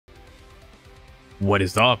What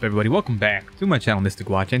is up, everybody? Welcome back to my channel, Mystic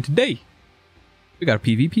Watch, and today we got a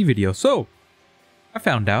PvP video. So I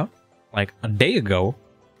found out like a day ago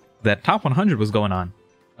that top 100 was going on.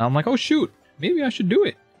 And I'm like, oh shoot, maybe I should do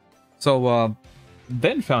it. So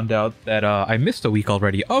then found out that I missed a week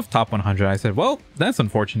already of top 100. I said, well, that's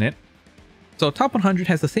unfortunate. So top 100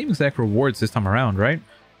 has the same exact rewards this time around, right?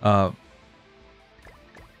 I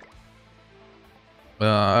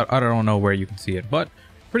don't know where you can see it, but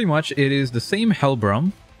pretty much it is the same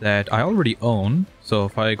Hellbrum that I already own. So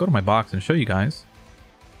if I go to my box and show you guys,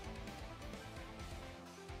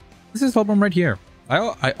 this is Hellbrum right here.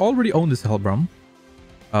 I already own this Hellbrum,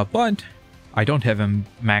 but I don't have him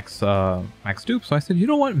max dupe. So I said, you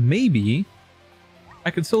know what, maybe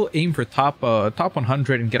I can still aim for top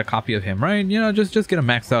 100 and get a copy of him, right? You know, just get him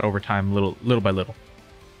maxed out over time, little by little.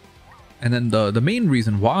 And then the main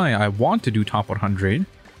reason why I want to do top 100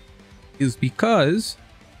 is because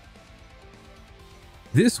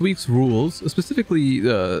this week's rules, specifically,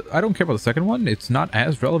 I don't care about the second one. It's not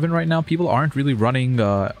as relevant right now. People aren't really running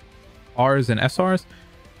Rs and SRs.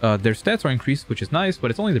 Their stats are increased, which is nice,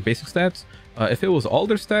 but it's only the basic stats. If it was all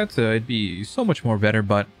their stats, it'd be so much more better,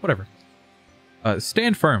 but whatever.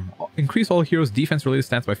 Stand firm. Increase all heroes' defense-related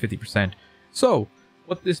stats by 50%. So,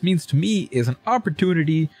 what this means to me is an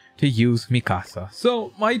opportunity to use Mikasa.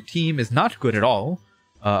 So, my team is not good at all.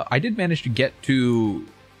 I did manage to get to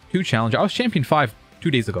Challenger. I was Champion 5 2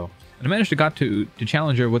 days ago, and I managed to get to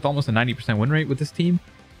Challenger with almost a 90% win rate with this team.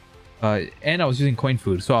 And I was using coin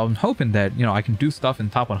food, so I'm hoping that, you know, I can do stuff in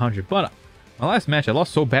top 100. But my last match, I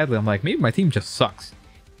lost so badly, I'm like, maybe my team just sucks.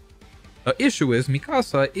 The issue is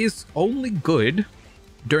Mikasa is only good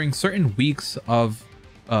during certain weeks of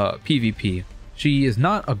PvP. She is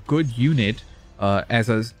not a good unit as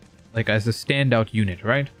a standout unit,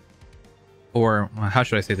 right? Or how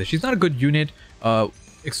should I say this? She's not a good unit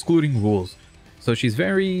excluding rules. So she's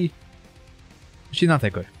not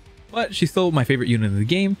that good. But she's still my favorite unit in the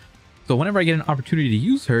game. So whenever I get an opportunity to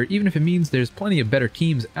use her, even if it means there's plenty of better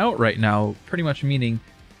teams out right now, pretty much meaning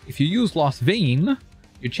if you use Lost Vein,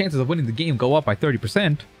 your chances of winning the game go up by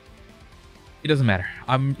 30%. It doesn't matter.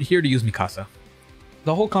 I'm here to use Mikasa.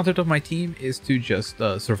 The whole concept of my team is to just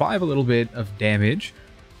survive a little bit of damage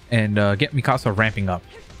and get Mikasa ramping up.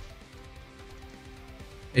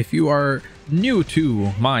 If you are new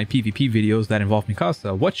to my PvP videos that involve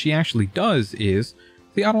Mikasa, what she actually does is...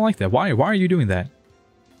 See, I don't like that. Why are you doing that?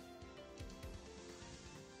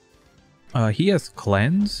 He has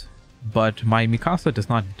Cleanse, but my Mikasa does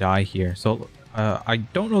not die here. So I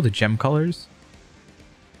don't know the gem colors,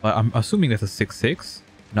 but I'm assuming that's a 6/6.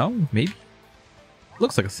 No, maybe?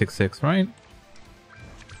 Looks like a 6/6, right?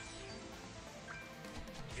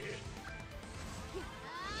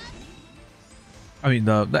 I mean,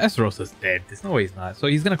 the Esteros is dead. There's no way he's not. So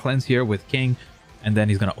he's going to cleanse here with King, and then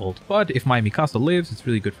he's going to ult. But if my Mikasa lives, it's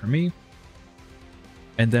really good for me.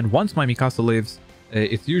 And then once my Mikasa lives,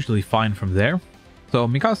 it's usually fine from there. So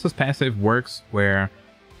Mikasa's passive works where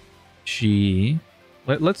she...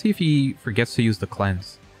 Let's see if he forgets to use the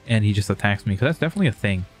cleanse, and he just attacks me, because that's definitely a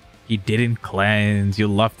thing. He didn't cleanse. You'll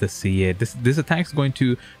love to see it. This attack's going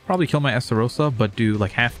to probably kill my Esterosa, but do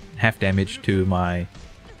like half damage to my...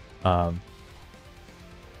 to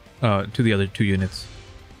the other two units.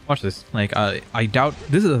 Watch this. Like, I doubt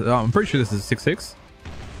this is. I'm pretty sure this is a 6/6.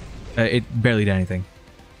 It barely did anything.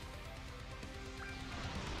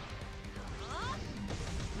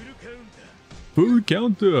 Full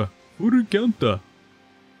counter. Full counter.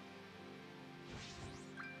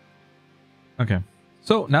 Okay.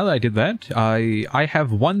 So now that I did that, I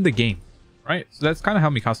have won the game, right? So that's kind of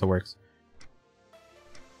how Mikasa works.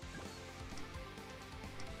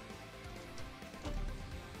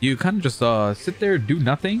 You kind of just sit there, do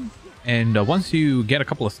nothing, and once you get a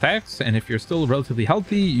couple of stacks, and if you're still relatively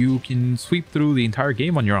healthy, you can sweep through the entire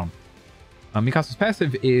game on your own. Mikasa's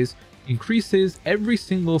passive is increases every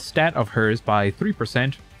single stat of hers by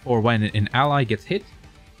 3% for when an ally gets hit,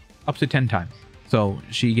 up to 10 times. So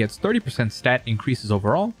she gets 30% stat increases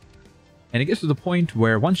overall, and it gets to the point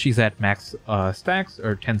where once she's at max stacks,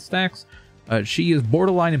 or 10 stacks, she is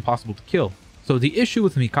borderline impossible to kill. So the issue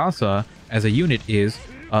with Mikasa as a unit is...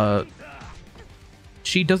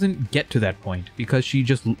 she doesn't get to that point because she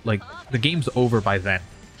just, like, the game's over by then.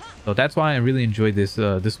 So that's why I really enjoyed this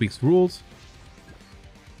week's rules.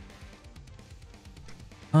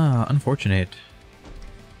 Unfortunate.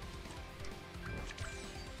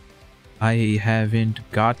 I haven't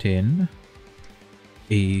gotten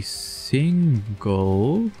a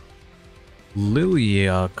single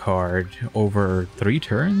Lilia card over 3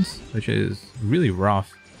 turns, which is really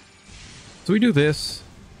rough. So we do this.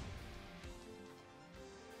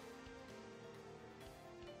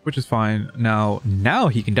 which is fine. Now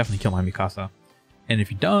he can definitely kill my Mikasa. And if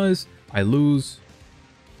he does, I lose.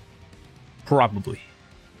 Probably.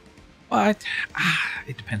 But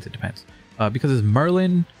it depends. Because his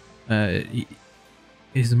Merlin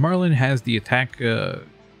has the attack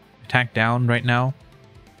down right now.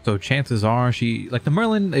 So chances are like the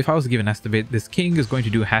Merlin, if I was to give an estimate, this king is going to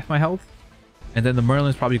do half my health. And then the Merlin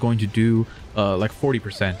is probably going to do like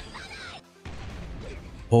 40%.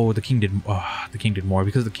 Oh, the king did more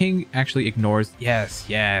because the king actually ignores.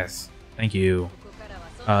 Yes. Thank you.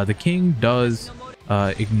 The king does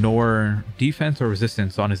ignore defense or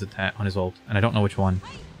resistance on his attack, on his ult, and I don't know which one.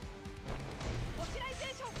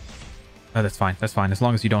 That's fine. As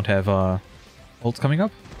long as you don't have ults coming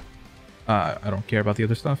up. I don't care about the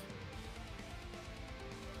other stuff.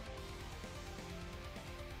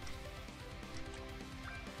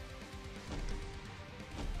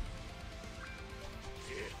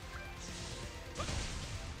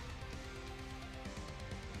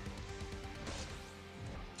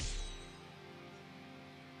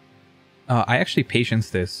 I actually patience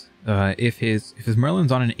this. If his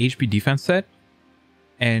Merlin's on an HP defense set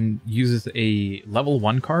and uses a level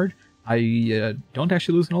 1 card, I don't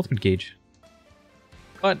actually lose an ultimate gauge.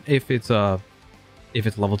 But if it's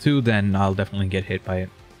level 2, then I'll definitely get hit by it.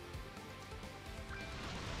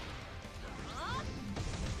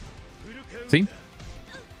 See?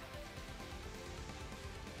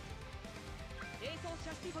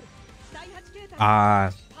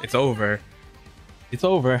 It's over. It's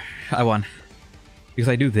over. I won. Because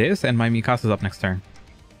I do this and my Mikasa's up next turn.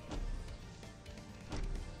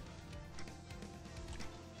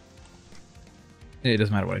 It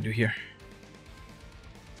doesn't matter what I do here.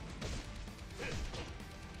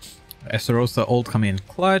 Esterosa ult come in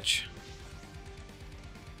clutch.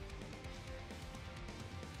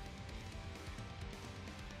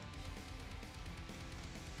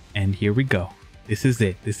 And here we go. This is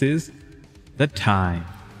it. This is the time.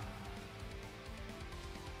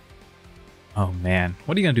 Oh man,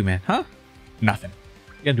 what are you gonna do, man? Huh? Nothing.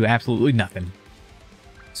 You're gonna do absolutely nothing.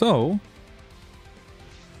 So,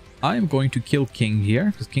 I'm going to kill King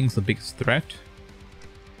here, because King's the biggest threat.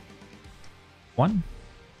 1.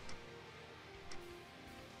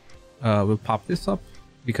 We'll pop this up,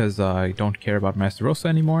 because I don't care about Master Rosa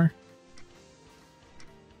anymore.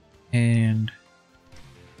 And...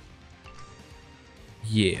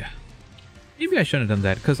 yeah. Maybe I shouldn't have done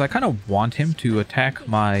that, because I kind of want him to attack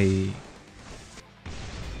my...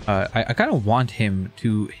 I kind of want him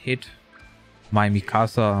to hit my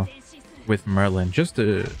Mikasa with Merlin just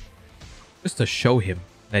to show him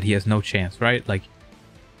that he has no chance, right? Like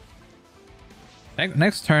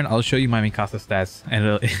next turn I'll show you my Mikasa stats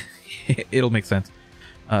and it'll make sense.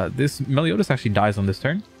 This Meliodas actually dies on this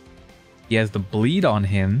turn. He has the bleed on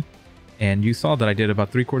him, and you saw that I did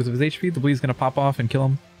about 3/4 of his HP. The bleed's gonna pop off and kill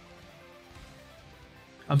him.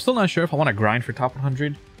 I'm still not sure if I want to grind for top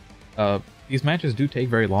 100. These matches do take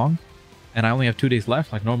very long, and I only have 2 days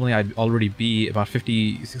left. Like normally I'd already be about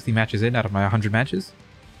 50-60 matches in out of my 100 matches.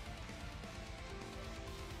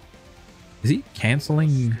 Is he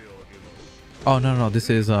canceling? Oh no, this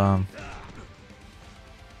is oh,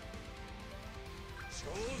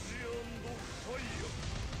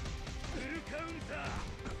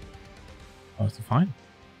 it's fine.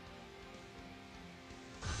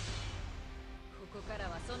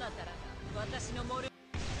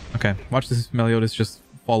 Okay, watch this Meliodas just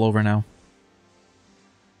fall over now.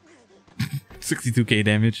 62k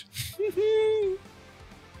damage.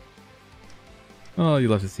 Oh, you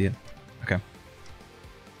love to see it. Okay.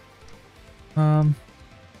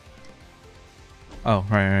 Oh,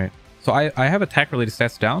 right. So I have attack related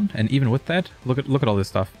stats down, and even with that, look at all this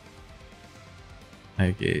stuff.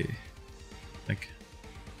 Like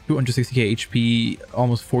 260k HP,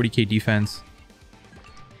 almost 40k defense.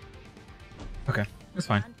 Okay, that's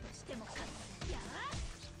fine.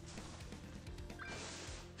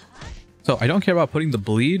 So I don't care about putting the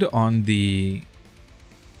bleed on the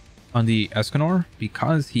Escanor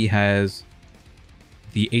because he has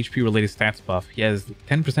the HP related stats buff. He has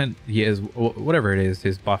 10%, he has whatever it is,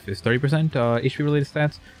 his buff is 30% HP related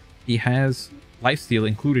stats. He has lifesteal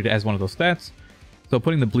included as one of those stats. So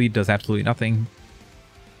putting the bleed does absolutely nothing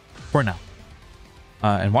for now.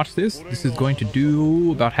 And watch this. This is going to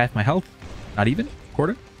do about half my health. Not even,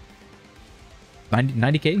 quarter.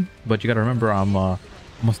 90k, but you gotta remember I'm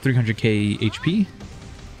almost 300k HP.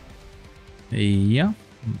 Yeah,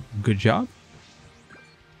 good job.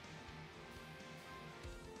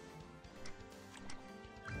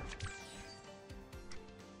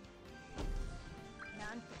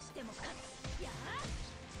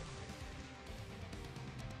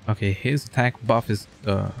 Okay, his attack buff is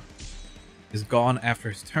gone after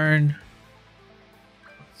his turn.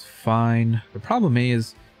 It's fine. The problem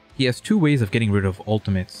is he has two ways of getting rid of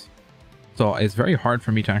ultimates. So it's very hard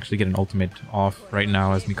for me to actually get an ultimate off right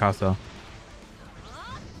now as Mikasa.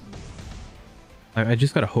 I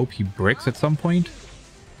just gotta hope he bricks at some point.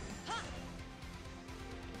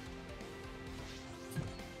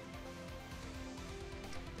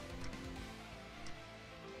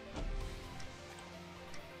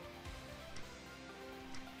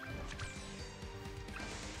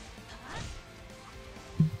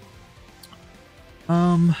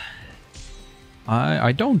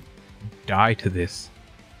 I don't die to this.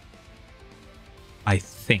 I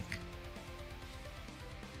think.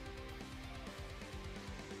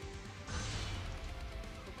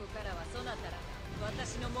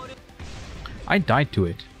 I died to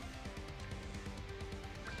it.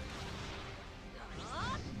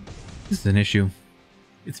 This is an issue.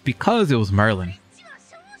 It's because it was Merlin.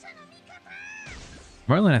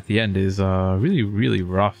 Merlin at the end is really, really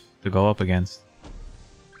rough to go up against.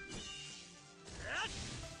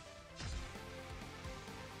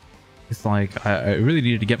 It's like, I really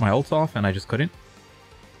needed to get my ults off and I just couldn't.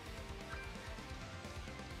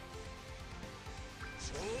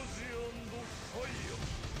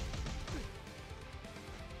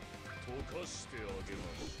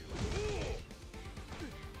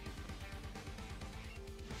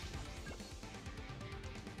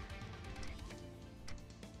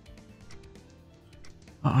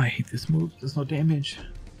 Oh, I hate this move. There's no damage.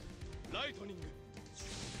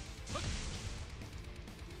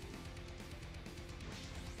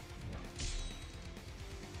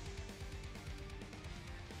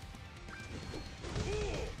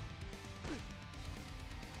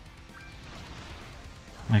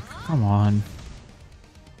 Like, come on.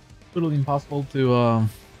 Literally impossible to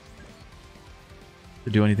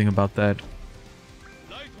do anything about that.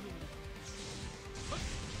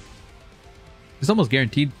 It's almost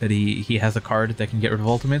guaranteed that he has a card that can get rid of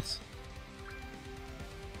ultimates.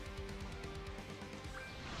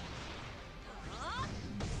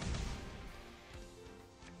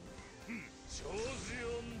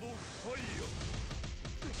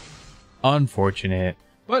 Unfortunate.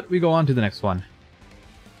 But we go on to the next one.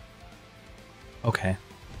 Okay.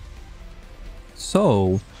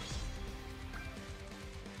 So,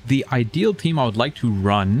 the ideal team I would like to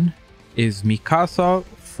run is Mikasa,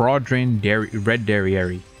 Fraudrin, Red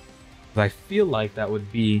Derriere. I feel like that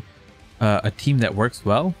would be a team that works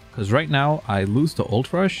well, because right now I lose to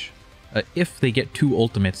Ult Rush if they get two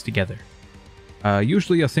ultimates together.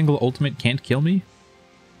 Usually a single ultimate can't kill me.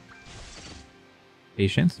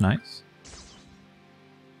 Patience, nice.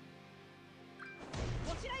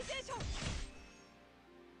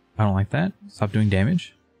 I don't like that. Stop doing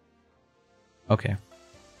damage. Okay.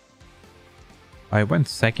 I went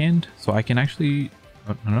second, so I can actually...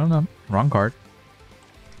 Oh, no, wrong card.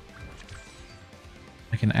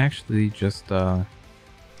 I can actually just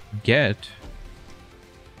get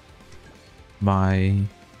my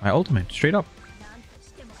ultimate straight up.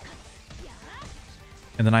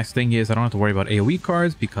 And the nice thing is I don't have to worry about AoE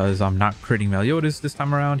cards because I'm not critting Meliodas this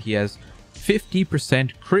time around. He has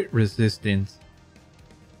 50% crit resistance.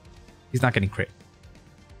 He's not getting crit.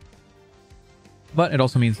 But it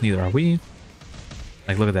also means neither are we.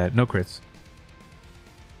 Like, look at that. No crits.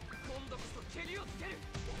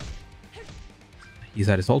 He's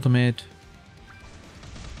at his ultimate.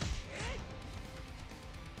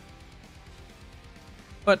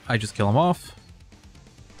 But I just kill him off.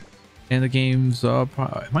 And the game's... am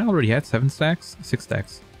I already at 7 stacks? 6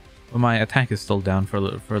 stacks. But my attack is still down for a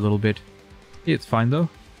little bit. It's fine, though.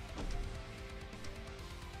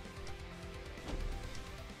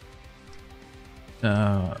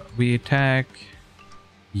 We attack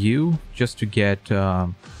you just to get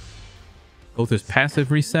both his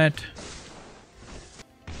passive reset.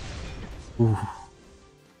 Ooh.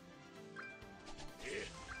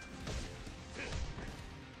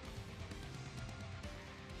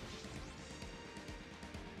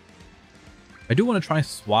 I do want to try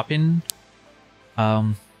swapping.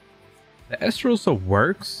 The Esterosa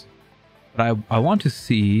works, but I want to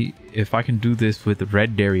see if I can do this with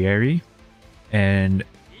Red Derriere and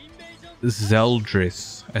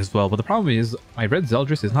Zeldris as well. But the problem is my Red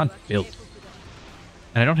Zeldris is not built,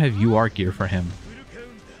 and I don't have UR gear for him.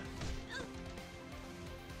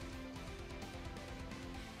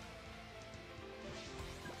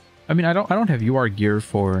 I mean, I don't have UR gear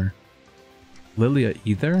for Lilia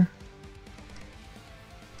either.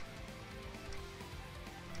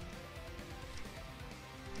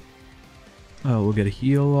 Oh, we'll get a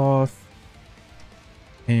heal off.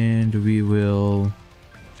 And we will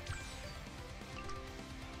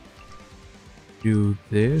do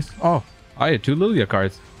this. Oh, I had 2 Lilia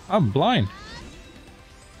cards. I'm blind.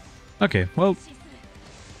 Okay, well,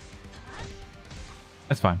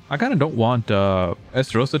 that's fine. I kind of don't want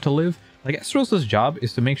Esterosa to live. Like, Esterosa's job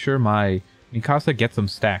is to make sure my Mikasa gets some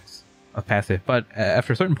stacks of passive, but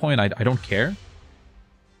after a certain point, I don't care.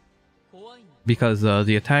 Because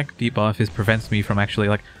the attack debuff prevents me from actually,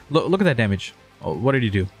 like, look at that damage. Oh, what did he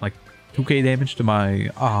do? Like, 2k damage to my...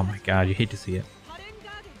 Oh my god, you hate to see it.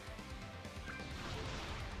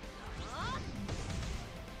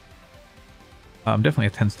 I'm definitely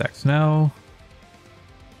at 10 stacks now.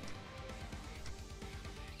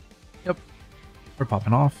 Yep. We're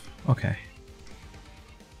popping off. Okay.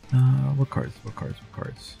 What cards? What cards? What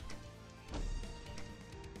cards?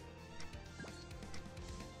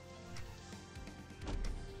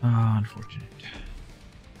 Unfortunate.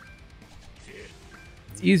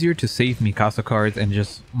 It's easier to save Mikasa cards and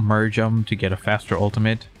just merge them to get a faster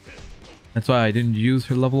ultimate. That's why I didn't use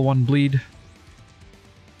her level 1 bleed.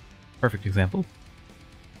 Perfect example.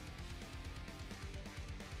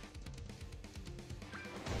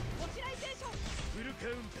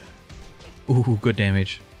 Ooh, good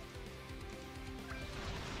damage.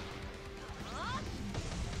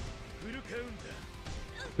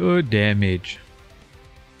 Good damage.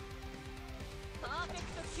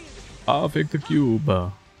 Perfect the cube.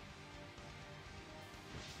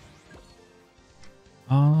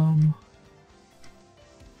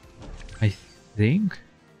 I think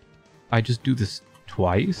I just do this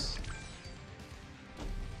twice.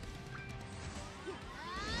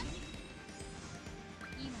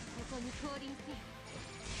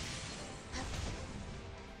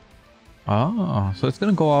 Oh, so it's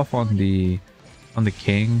gonna go off on the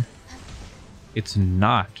king. It's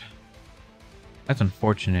not. That's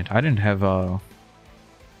unfortunate. I didn't have a...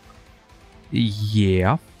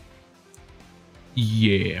 Yeah.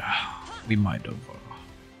 Yeah. We might have...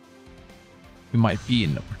 we might be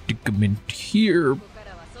in a predicament here.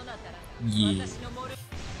 Yeah.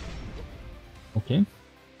 Okay.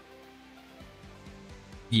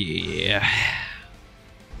 Yeah.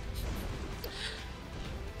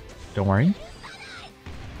 Don't worry.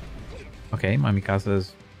 Okay, my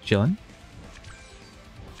Mikasa's chilling.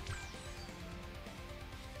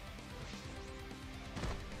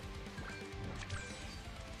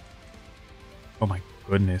 Oh my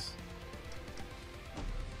goodness.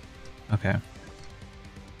 Okay.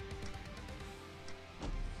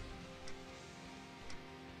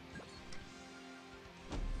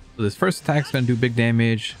 So this first attack's gonna do big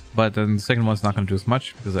damage, but then the second one's not gonna do as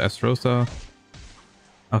much because of Esterosa.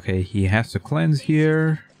 Okay, he has to cleanse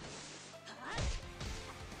here.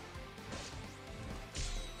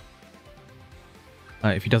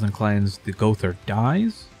 If he doesn't cleanse, the Gother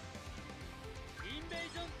dies.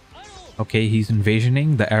 Okay, he's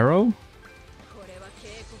invasioning the arrow.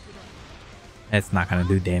 It's not gonna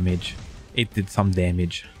do damage. It did some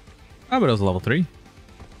damage. Oh, but it was level 3.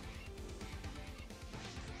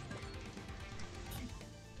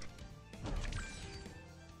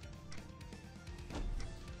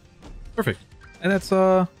 Perfect. And that's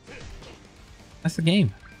the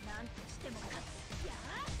game.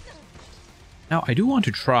 Now I do want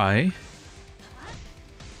to try.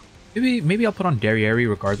 Maybe I'll put on Derriere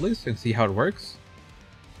regardless and see how it works.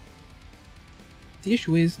 The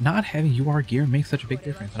issue is not having UR gear makes such a big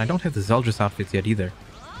difference, and I don't have the Zeldris outfits yet either.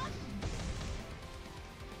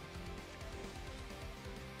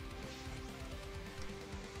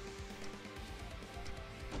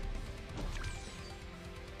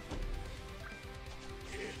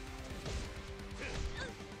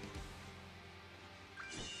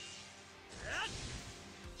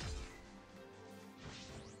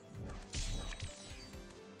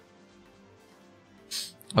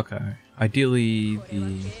 Okay, ideally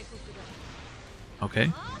the... Okay.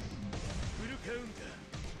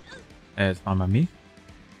 It's not on me.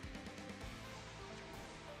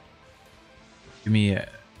 Give me a...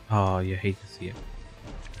 Oh, you hate to see it.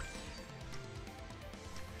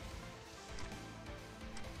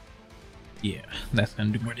 Yeah, that's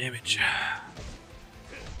gonna do more damage.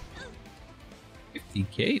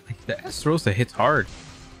 50k? Like, the Esterosa hits hard.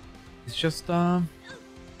 It's just,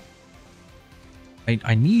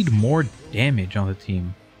 I need more damage on the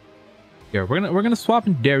team. Here, we're gonna swap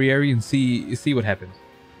in Derriere and see what happens.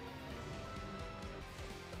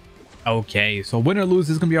 Okay, so win or lose,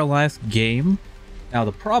 this is gonna be our last game. Now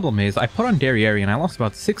the problem is I put on Derriere and I lost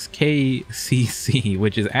about 6k CC,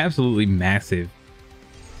 which is absolutely massive.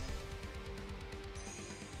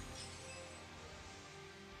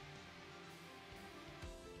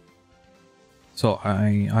 So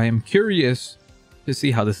I am curious to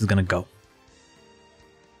see how this is gonna go.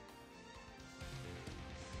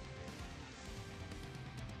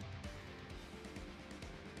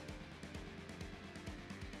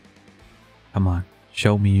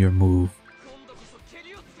 Show me your move.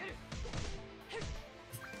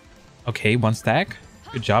 Okay, 1 stack.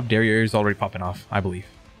 Good job. Derriere is already popping off, I believe.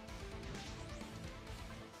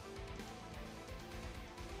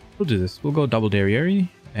 We'll do this. We'll go double Derriere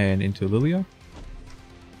and into Lilia.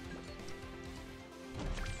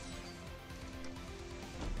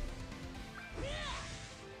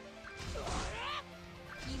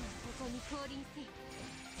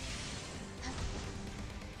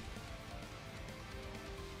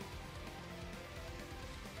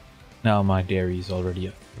 Now my Dairy is already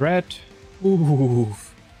a threat.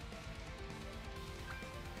 Oof.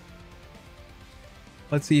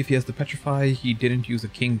 Let's see if he has the Petrify. He didn't use a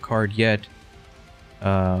King card yet,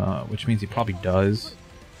 which means he probably does.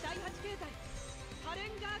 I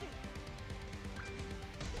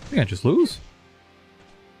think I just lose.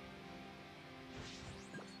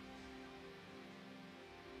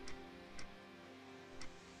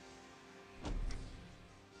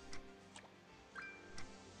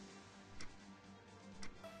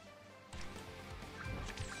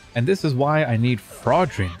 And this is why I need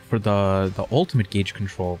Fraudrin for the ultimate gauge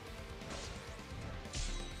control.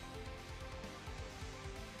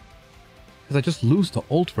 Because I just lose the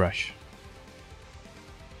ult rush.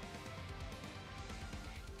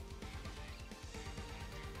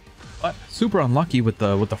 But super unlucky with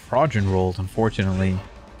the Fraudrin rolls, unfortunately.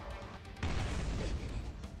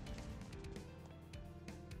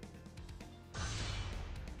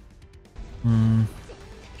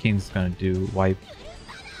 King's gonna do wipe.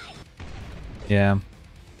 Yeah,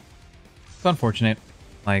 it's unfortunate.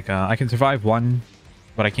 Like I can survive one,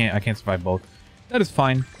 but I can't survive both. That is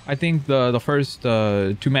fine. I think the first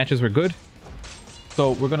 2 matches were good,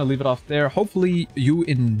 so we're gonna leave it off there. Hopefully you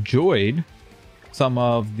enjoyed some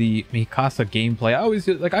of the Mikasa gameplay.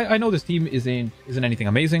 I know this team isn't anything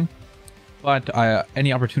amazing, but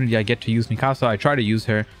any opportunity I get to use Mikasa, I try to use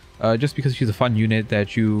her, just because she's a fun unit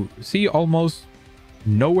that you see almost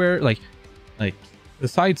nowhere. Like.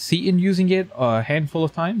 Besides Seaton using it a handful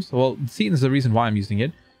of times, well, Seaton is the reason why I'm using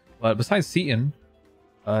it, but besides Seaton,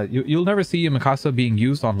 you'll never see Mikasa being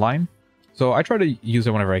used online, so I try to use it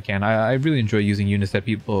whenever I can. I really enjoy using units that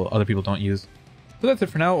other people don't use. So that's it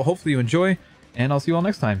for now. Hopefully you enjoy, and I'll see you all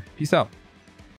next time. Peace out.